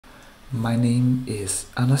My name is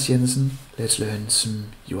Jensen. Let's learn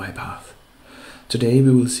some UiPath. Today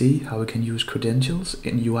we will see how we can use credentials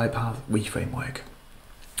in UiPath REFramework.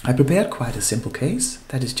 I prepared quite a simple case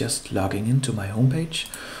that is just logging into my homepage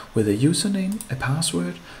with a username, a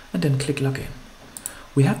password, and then click login.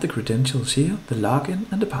 We have the credentials here, the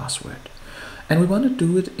login and the password. And we want to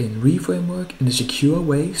do it in REFramework in a secure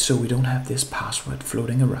way so we don't have this password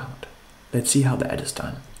floating around. Let's see how that is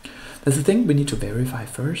done. There's a thing we need to verify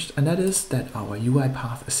first, and that is that our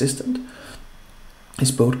UiPath assistant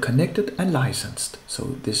is both connected and licensed.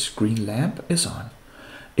 So this green lamp is on.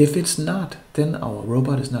 If it's not, then our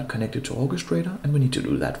robot is not connected to Orchestrator, and we need to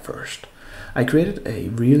do that first. I created a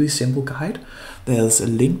really simple guide. There's a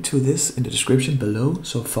link to this in the description below,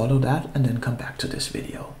 so follow that and then come back to this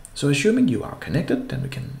video. So assuming you are connected, then we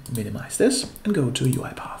can minimize this and go to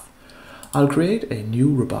UiPath. I'll create a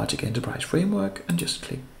new robotic enterprise framework and just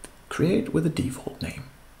click create with a default name.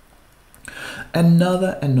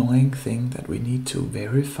 Another annoying thing that we need to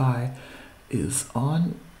verify you'll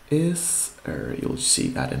see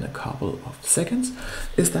that in a couple of seconds,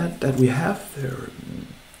 is that we have the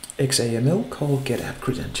XAML called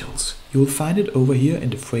getappcredentials. You'll find it over here in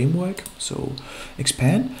the framework, so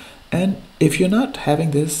expand. And if you're not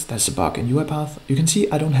having this, that's a bug in UiPath. You can see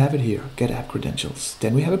I don't have it here, getappcredentials.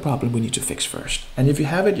 Then we have a problem we need to fix first. And if you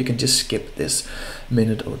have it, you can just skip this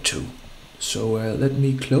minute or two. So let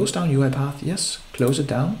me close down UiPath. Yes, close it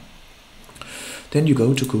down. Then you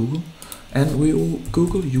go to Google and we will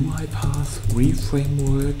Google UiPath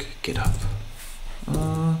REFramework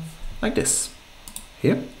GitHub. Like this.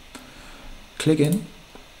 Here. Click in.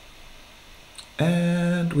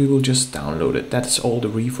 And we will just download it. That's all the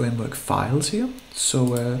REFramework files here.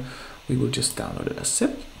 So we will just download it as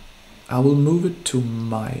zip. I will move it to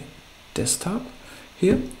my desktop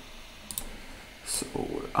here. So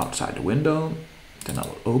outside the window, then I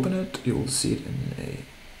will open it. You will see it in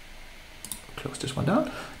close this one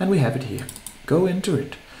down, and we have it here. Go into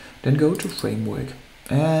it, then go to framework,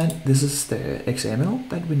 and this is the XAML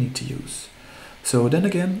that we need to use. So then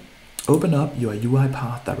again, open up your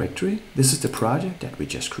UiPath directory. This is the project that we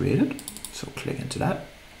just created. So click into that.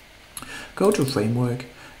 Go to framework,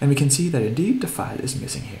 and we can see that indeed the file is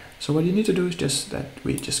missing here. So what you need to do is just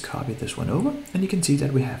copy this one over, and you can see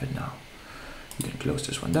that we have it now. You can close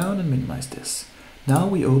this one down and minimize this. Now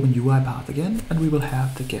we open UiPath again, and we will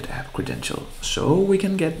have the get app credential, so we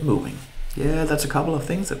can get moving. Yeah, that's a couple of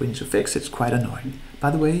things that we need to fix. It's quite annoying.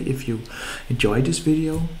 By the way, if you enjoyed this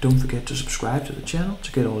video, don't forget to subscribe to the channel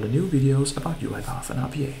to get all the new videos about UiPath and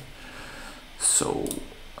RPA. So,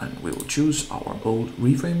 and we will choose our old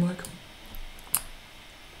REFramework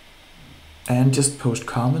and just post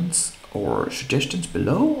comments or suggestions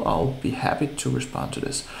below. I'll be happy to respond to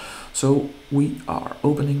this. So we are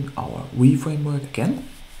opening our REFramework again,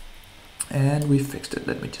 and we fixed it.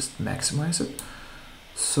 Let me just maximize it.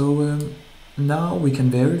 So now we can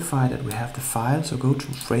verify that we have the file. So go to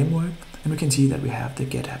framework, and we can see that we have the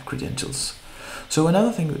GitHub credentials. So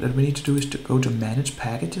another thing that we need to do is to go to manage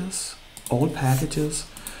packages, all packages,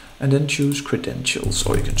 and then choose credentials,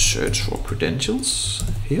 or you can search for credentials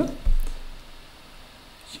here.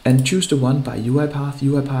 And choose the one by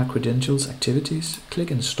UiPath credentials activities. Click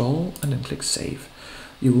install and then click save.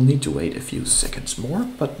 You will need to wait a few seconds more,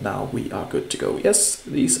 but now we are good to go. Yes,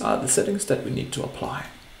 these are the settings that we need to apply.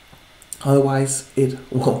 Otherwise, it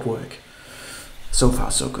won't work. So far,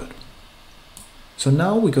 so good. So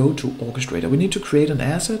now we go to Orchestrator. We need to create an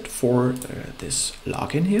asset for this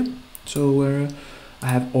login here. So I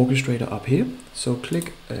have Orchestrator up here. So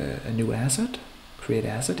click a new asset. Create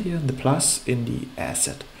asset here, and the plus in the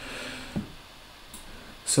asset.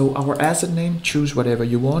 So our asset name, choose whatever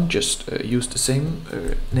you want, just use the same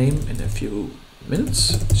name in a few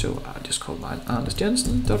minutes. So I just call mine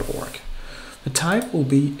andersjensen.org. The type will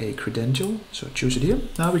be a credential, so choose it here.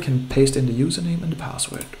 Now we can paste in the username and the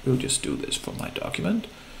password. We'll just do this for my document.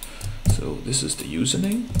 So this is the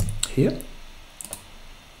username here,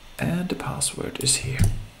 and the password is here.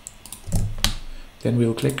 Then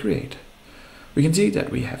we'll click create. We can see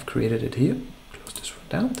that we have created it here. Close this one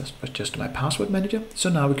down. That's just my password manager. So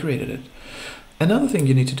now we created it. Another thing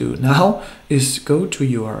you need to do now is go to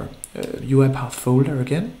your UiPath folder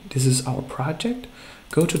again. This is our project.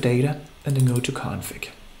 Go to data and then go to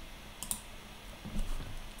config.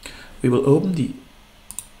 We will open the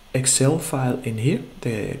Excel file in here,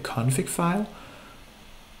 the config file,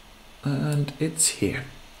 and it's here.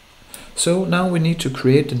 So now we need to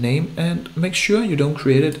create the name, and make sure you don't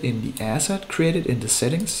create it in the asset, create it in the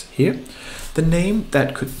settings here. The name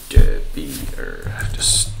that could be,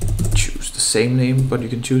 just choose the same name, but you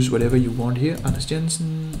can choose whatever you want here, Anders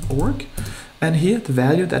Jensen org. And here the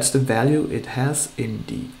value, that's the value it has in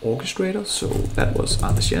the Orchestrator. So that was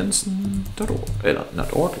Anders Jensen.org,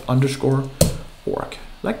 not org, underscore org,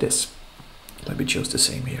 like this. Let me choose the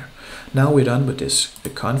same here. Now we're done with this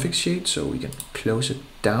config sheet, so we can close it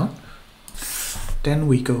down. Then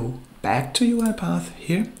we go back to UiPath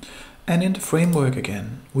here, and in the framework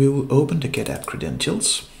again, we will open the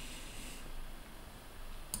getappcredentials.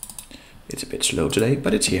 It's a bit slow today,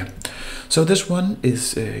 but it's here. So this one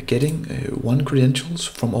is getting one credentials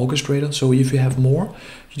from Orchestrator. So if you have more,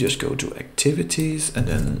 you just go to activities and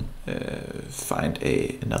then find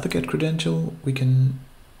another get credential. We can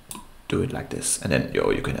do it like this, and then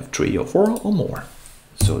you can have 3 or 4 or more.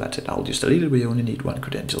 So that's it. I'll just delete it. We only need 1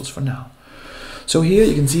 credentials for now. So here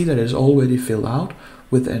you can see that it's already filled out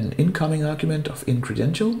with an incoming argument of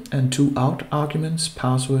in-credential and 2 out arguments,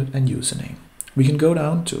 password and username. We can go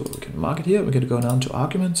down to, we can mark it here, we can go down to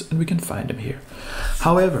arguments and we can find them here.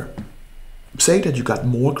 However, say that you got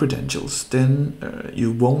more credentials, then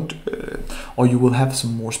you won't, or you will have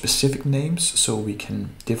some more specific names so we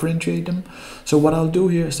can differentiate them. So what I'll do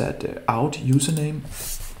here is that out username,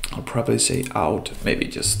 I'll probably say out, maybe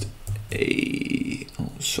just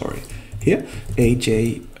here,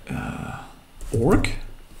 AJ org,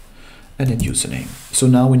 and then username. So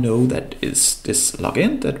now we know that is this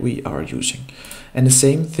login that we are using. And the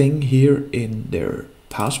same thing here in their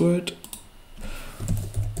password,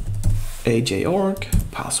 AJ.org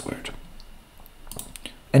password.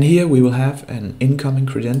 And here we will have an incoming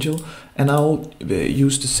credential, and I'll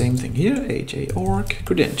use the same thing here, AJ.org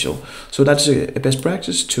credential. So that's a best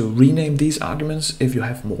practice to rename these arguments if you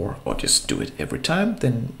have more, or just do it every time,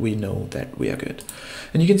 then we know that we are good.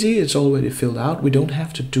 And you can see it's already filled out. We don't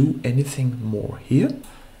have to do anything more here.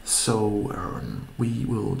 So we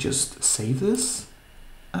will just save this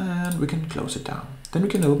and we can close it down. Then we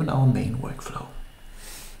can open our main workflow.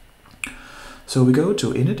 So we go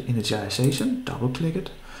to initialization, double click it.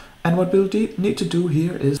 And what we'll need to do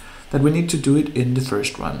here is that we need to do it in the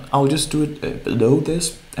first run. I'll just do it below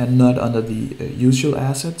this and not under the usual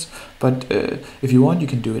assets. But if you want, you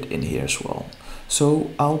can do it in here as well.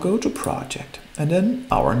 So I'll go to project and then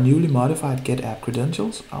our newly modified get app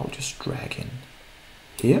credentials, I'll just drag in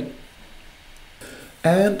here.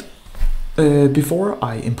 And before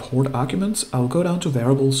I import arguments, I'll go down to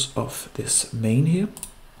variables of this main here.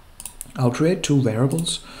 I'll create 2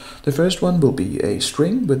 variables. The first one will be a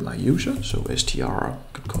string with my user, so str, I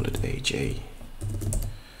could call it AJ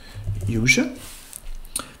user.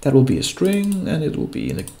 That will be a string and it will be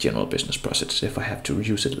in a general business process if I have to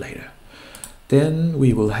use it later. Then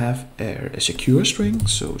we will have a secure string,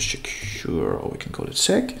 so secure, or we can call it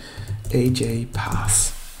sec, AJ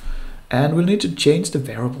pass. And we'll need to change the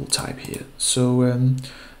variable type here. So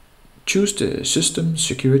choose the system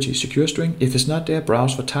security secure string. If it's not there,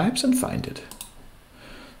 browse for types and find it.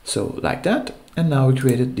 So like that. And now we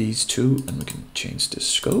created these 2 and we can change the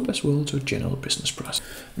scope as well to general business process.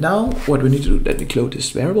 Now what we need to do, that we close these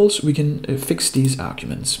variables, we can fix these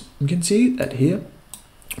arguments. You can see that here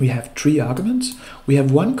we have 3 arguments. We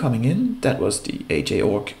have 1 coming in, that was the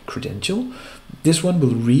AJ.org credential. This one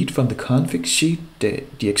will read from the config sheet,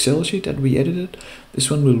 the Excel sheet that we edited. This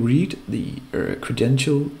one will read the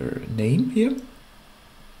credential name here.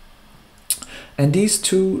 And these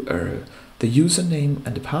 2, the username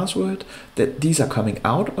and the password, that these are coming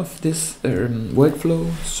out of this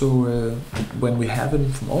workflow. So when we have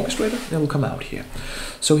them from Orchestrator, they will come out here.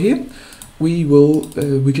 So here we will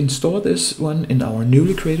we can store this one in our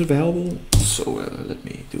newly created variable. So let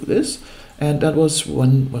me do this. And that was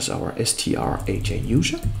our str AJ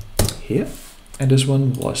user here, and this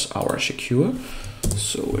one was our secure,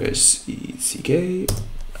 so SECK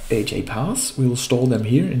AJ pass. We will store them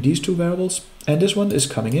here in these 2 variables, and this one is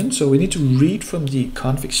coming in, so we need to read from the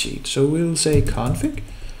config sheet. So we'll say config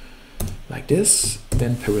like this,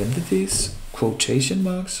 then parentheses, quotation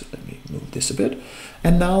marks. Let me move this a bit,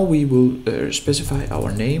 and now we will specify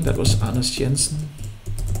our name. That was Anders Jensen.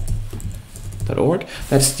 .org.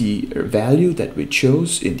 That's the value that we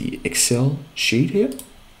chose in the Excel sheet here,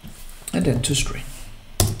 and then to string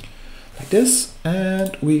like this.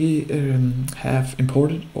 And we have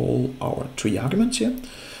imported all our 3 arguments here.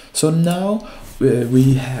 So now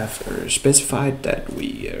we have specified that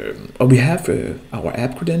we have our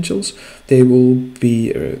app credentials. They will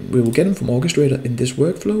be we will get them from Orchestrator in this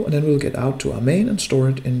workflow, and then we'll get out to our main and store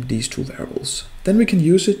it in these 2 variables. Then we can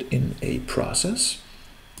use it in a process.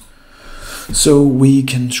 So we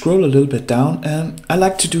can scroll a little bit down, and I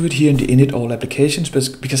like to do it here in the init all applications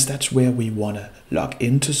because that's where we want to log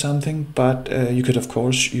into something, but you could of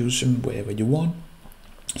course use them wherever you want.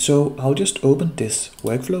 So I'll just open this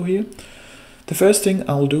workflow here. The first thing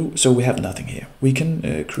I'll do, so we have nothing here. We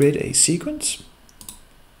can create a sequence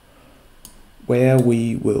where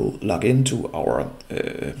we will log into our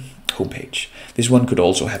homepage. This one could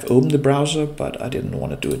also have opened the browser, but I didn't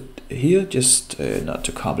want to do it here, just not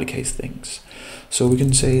to complicate things. So we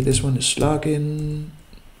can say this one is login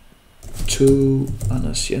to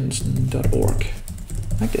jensen.org,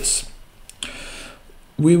 like this.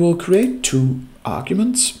 We will create two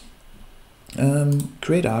arguments.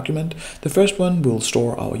 Create argument. The first one will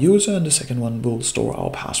store our user and the second one will store our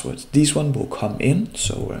passwords. These one will come in,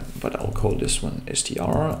 so but I'll call this one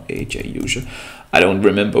straj_user. I don't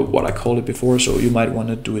remember what I called it before, so you might want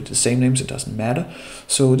to do it the same names, it doesn't matter.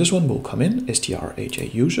 So this one will come in,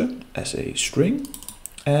 straj_user, as a string,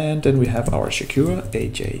 and then we have our secure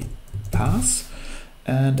aj pass,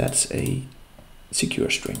 and that's a secure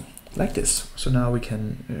string, like this. So now we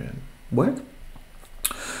can work.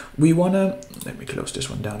 We want to, let me close this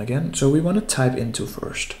one down again. So we want to type into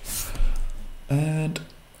first. And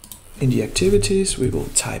in the activities, we will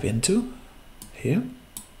type into here.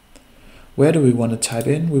 Where do we want to type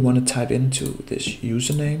in? We want to type into this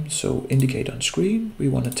username. So indicate on screen, we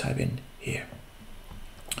want to type in here.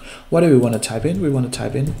 What do we want to type in? We want to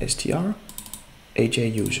type in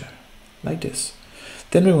straj_user, like this.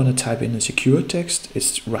 Then we want to type in a secure text.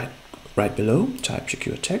 It's right below, type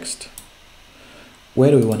secure text.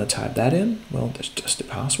 Where do we want to type that in? Well, that's just the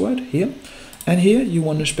password here. And here you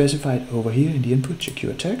want to specify it over here in the input,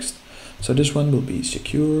 secure text. So this one will be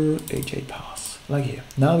secure aj pass, like here.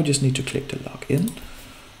 Now we just need to click the login.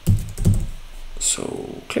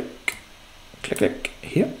 So click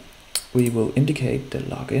here. We will indicate the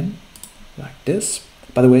login like this.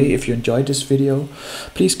 By the way, if you enjoyed this video,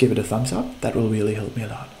 please give it a thumbs up. That will really help me a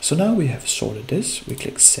lot. So now we have sorted this. We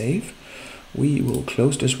click save. We will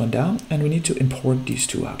close this one down and we need to import these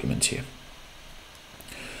two arguments here.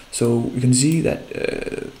 So you can see that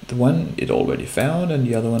the one it already found and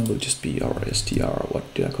the other one will just be our what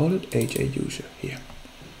did I call it? aj_user here.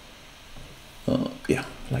 Yeah,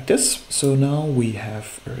 like this. So now we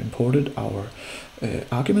have imported our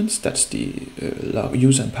arguments. That's the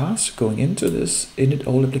user and pass going into this init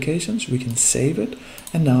all applications. We can save it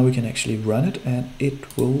and now we can actually run it and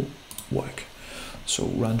it will work. So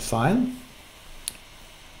run file.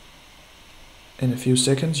 In a few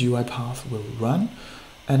seconds, UiPath will run,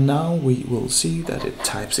 and now we will see that it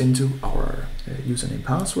types into our username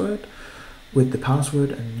password with the password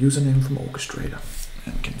and username from Orchestrator,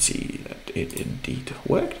 and can see that it indeed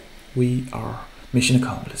worked. We are mission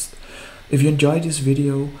accomplished. If you enjoyed this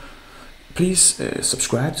video, please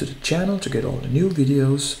subscribe to the channel to get all the new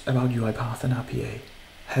videos about UiPath and RPA.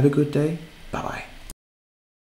 Have a good day. Bye bye.